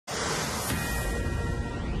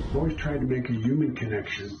I've always tried to make a human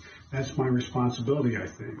connection. That's my responsibility, I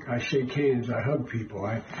think. I shake hands, I hug people,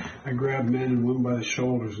 I grab men and women by the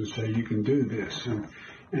shoulders and say, you can do this.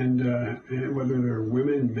 And whether they're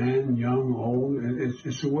women, men, young, old,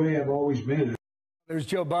 it's the way I've always been. There's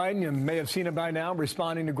Joe Biden. You may have seen him by now,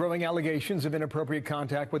 responding to growing allegations of inappropriate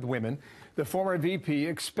contact with women. The former VP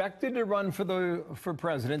expected to run for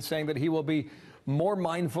president, saying that he will be more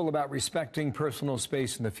mindful about respecting personal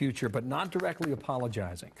space in the future, but not directly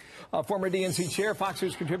apologizing. Former DNC chair, Fox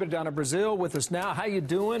News contributor Donna Brazile with us now. How you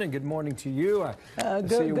doing? And good morning to you.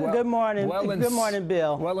 Good morning. Good morning,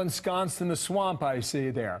 Bill. Well ensconced in the swamp, I see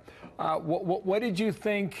there. What did you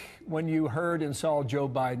think when you heard and saw Joe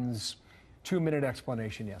Biden's 2-minute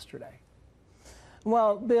explanation yesterday?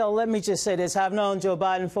 Well, Bill, let me just say this. I've known Joe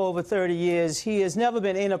Biden for over 30 years. He has never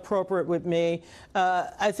been inappropriate with me.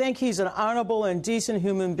 I think he's an honorable and decent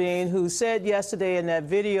human being who said yesterday in that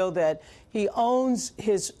video that he owns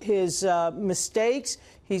his mistakes.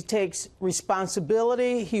 He takes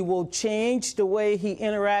responsibility. He will change the way he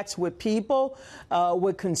interacts with people,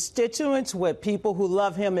 with constituents, with people who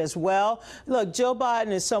love him as well. Look, Joe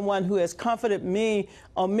Biden is someone who has comforted me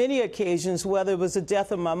on many occasions, whether it was the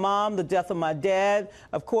death of my mom, the death of my dad,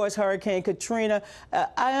 of course, Hurricane Katrina.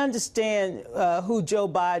 I understand who Joe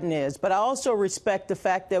Biden is, but I also respect the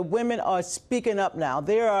fact that women are speaking up now.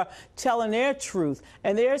 They are telling their truth,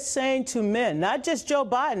 and they're saying to men, not just Joe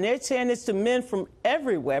Biden, they're saying this to men from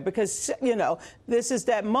everywhere, because, you know, this is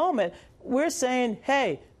that moment. We're saying,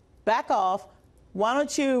 hey, back off. Why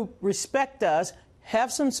don't you respect us,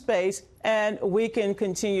 have some space, and we can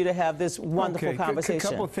continue to have this wonderful conversation. A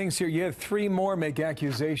couple of things here. You have 3 more make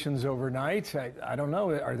accusations overnight. I don't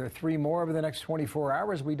know. Are there 3 more over the next 24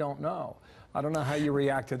 hours? We don't know. I don't know how you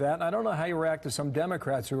react to that. And I don't know how you react to some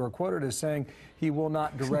Democrats who are quoted as saying he will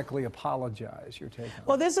not directly apologize. Your take on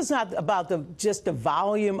Well, this is not about just the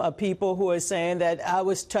volume of people who are saying that I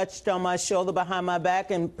was touched on my shoulder, behind my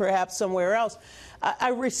back, and perhaps somewhere else. I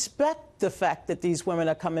respect the fact that these women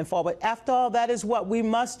are coming forward. After all, that is what we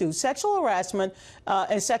must do. Sexual harassment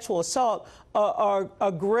and sexual assault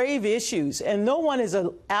are grave issues, and no one is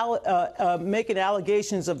making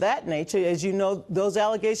allegations of that nature. As you know, those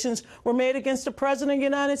allegations were made against the President of the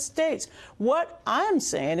United States. What I'm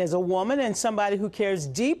saying as a woman and somebody who cares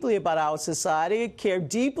deeply about our society, care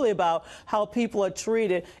deeply about how people are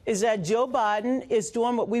treated, is that Joe Biden is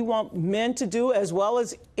doing what we want men to do as well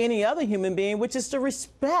as any other human being, which is to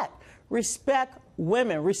respect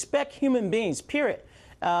women, respect human beings, period.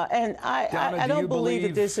 And I don't believe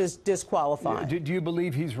that this is disqualifying. Do you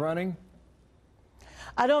believe he's running?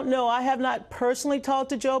 I don't know. I have not personally talked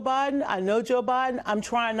to Joe Biden. I know Joe Biden. I'm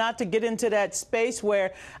trying not to get into that space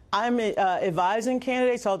where I'm advising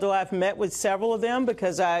candidates, although I've met with several of them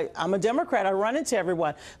because I'm a Democrat. I run into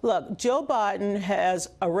everyone. Look, Joe Biden has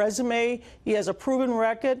a resume. He has a proven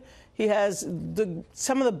record. He has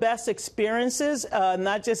some of the best experiences,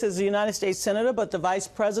 not just as a United States Senator, but the Vice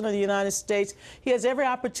President of the United States. He has every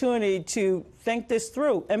opportunity to think this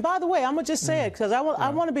through. And by the way, I'm going to just say it because I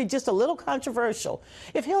want to be just a little controversial.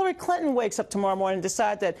 If Hillary Clinton wakes up tomorrow morning and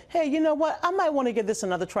decides that, hey, you know what, I might want to give this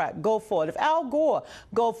another try, go for it. If Al Gore,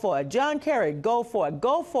 go for it. John Kerry, go for it.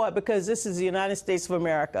 Go for it, because this is the United States of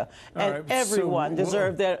America. And everyone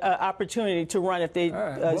deserves their opportunity to run if they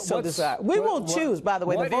so decide. We will choose, by the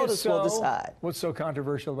way, the voters will decide. What's so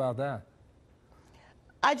controversial about that?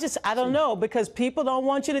 I don't know, because people don't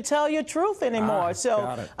want you to tell your truth anymore.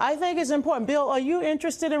 So I think it's important. Bill, are you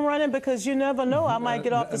interested in running? Because you never know. I might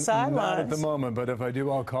get off the sidelines. Not at the moment, but if I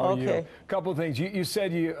do, I'll call you. A couple of things. You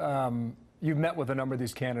said you've met with a number of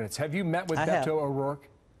these candidates. Have you met with Beto O'Rourke?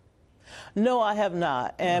 No, I have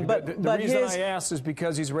not. And but the reason I asked is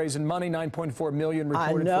because he's raising money, $9.4 million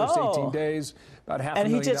reported first 18 days, about $500,000 a day.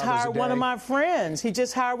 And he just hired one of my friends. He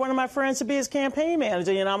just hired one of my friends to be his campaign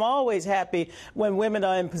manager. And I'm always happy when women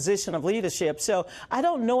are in position of leadership. So I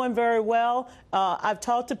don't know him very well. I've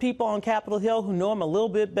talked to people on Capitol Hill who know him a little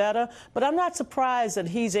bit better. But I'm not surprised that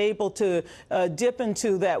he's able to dip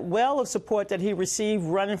into that well of support that he received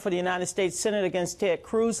running for the United States Senate against Ted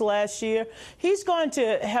Cruz last year. He's going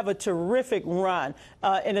to have a terrific run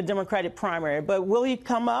in a Democratic primary. But will he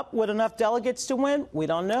come up with enough delegates to win? We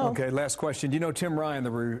don't know. Okay, last question. Do you know Tim Ryan,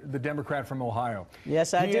 the Democrat from Ohio?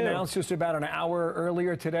 Yes, I do. He announced just about an hour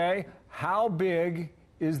earlier today. How big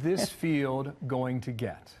is this field going to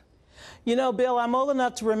get? You know, Bill, I'm old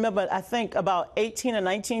enough to remember, I think, about 18 or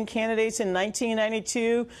 19 candidates in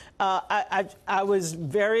 1992. I was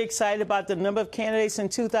very excited about the number of candidates in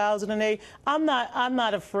 2008. I'm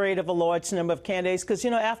not afraid of a large number of candidates because,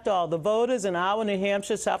 you know, after all, the voters in Iowa, New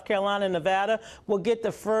Hampshire, South Carolina, and Nevada will get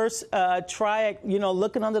the first try at, you know,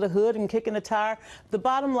 looking under the hood and kicking the tire. The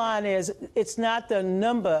bottom line is it's not the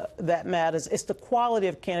number that matters. It's the quality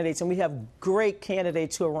of candidates, and we have great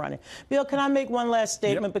candidates who are running. Bill, can I make one last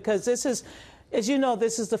statement? Yep. Because this is, as you know,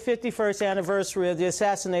 this is the 51st anniversary of the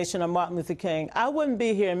assassination of Martin Luther King. I wouldn't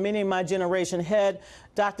be here, and many of my generation had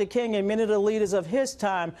Dr. King and many of the leaders of his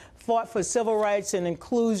time fought for civil rights and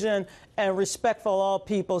inclusion and respect for all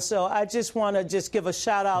people. So I just want to just give a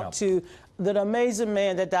shout out to the amazing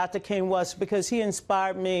man that Dr. King was, because he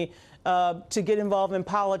inspired me to get involved in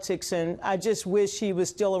politics, and I just wish he was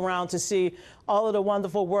still around to see all of the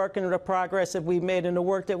wonderful work and the progress that we've made and the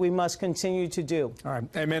work that we must continue to do. All right.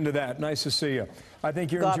 Amen to that. Nice to see you. I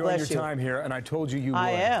think you're enjoying your time here, and I told you you would.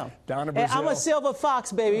 I am. Donna Brazile. I'm a silver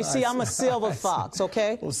fox, baby. See, I'm a silver fox,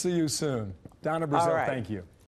 okay? We'll see you soon. Donna Brazile, thank you.